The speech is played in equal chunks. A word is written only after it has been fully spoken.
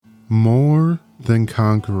More Than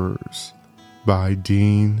Conquerors by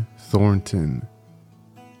Dean Thornton.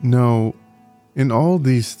 No, in all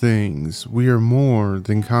these things we are more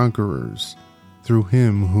than conquerors through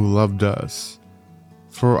him who loved us.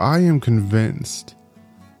 For I am convinced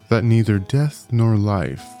that neither death nor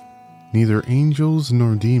life, neither angels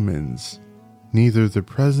nor demons, neither the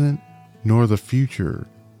present nor the future,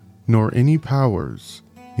 nor any powers,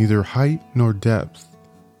 neither height nor depth,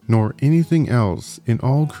 nor anything else in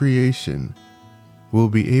all creation will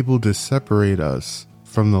be able to separate us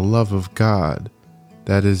from the love of God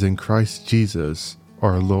that is in Christ Jesus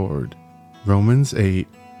our Lord. Romans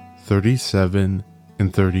 8:37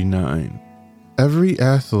 and 39. Every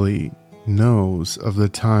athlete knows of the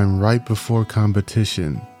time right before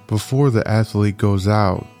competition, before the athlete goes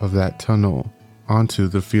out of that tunnel onto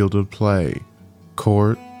the field of play,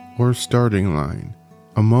 court, or starting line.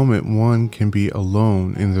 A moment one can be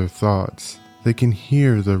alone in their thoughts. They can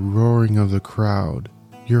hear the roaring of the crowd,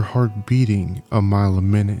 your heart beating a mile a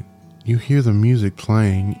minute. You hear the music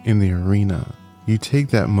playing in the arena. You take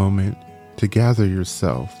that moment to gather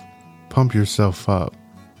yourself, pump yourself up,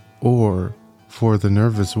 or, for the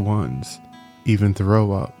nervous ones, even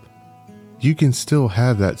throw up. You can still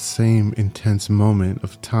have that same intense moment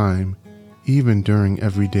of time even during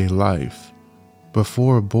everyday life,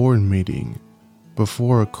 before a board meeting,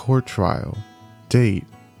 before a court trial, date,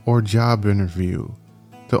 or job interview.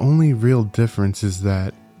 The only real difference is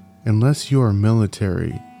that, unless you are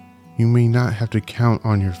military, you may not have to count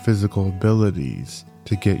on your physical abilities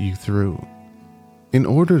to get you through. In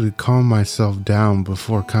order to calm myself down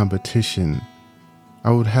before competition,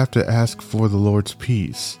 I would have to ask for the Lord's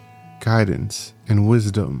peace, guidance, and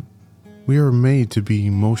wisdom. We are made to be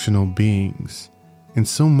emotional beings, and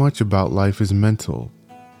so much about life is mental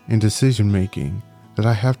and decision-making that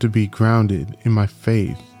I have to be grounded in my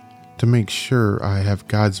faith to make sure I have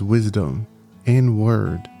God's wisdom and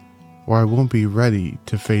word, or I won't be ready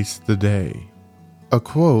to face the day. A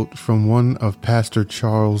quote from one of Pastor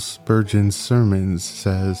Charles Spurgeon's sermons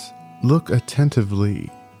says, "Look attentively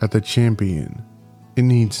at the champion. It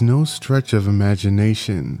needs no stretch of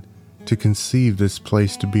imagination to conceive this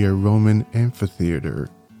place to be a Roman amphitheater.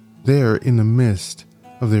 There in the midst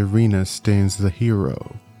of the arena stands the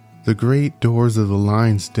hero. The great doors of the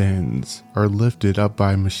lion's dens are lifted up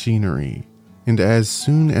by machinery, and as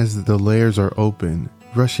soon as the lairs are open,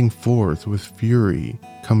 rushing forth with fury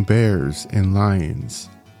come bears and lions,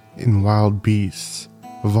 and wild beasts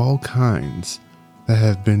of all kinds that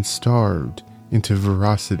have been starved into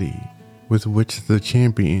ferocity, with which the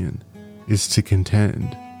champion is to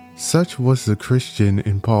contend." Such was the Christian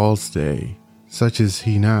in Paul's day, such is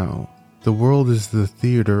he now. The world is the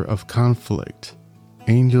theater of conflict.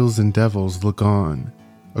 Angels and devils look on.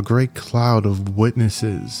 A great cloud of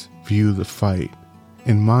witnesses view the fight,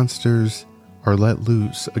 and monsters are let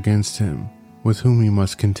loose against him, with whom he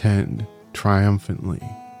must contend triumphantly.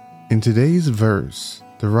 In today's verse,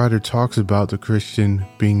 the writer talks about the Christian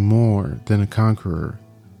being more than a conqueror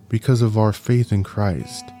because of our faith in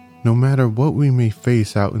Christ. No matter what we may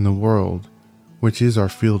face out in the world, which is our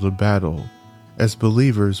field of battle, as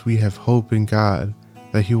believers we have hope in God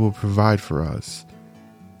that He will provide for us,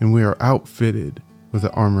 and we are outfitted with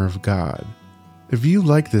the armor of God. If you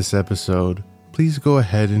like this episode, please go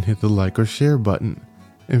ahead and hit the like or share button,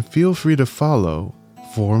 and feel free to follow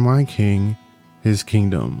For My King, His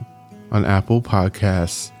Kingdom on Apple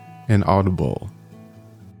Podcasts and Audible.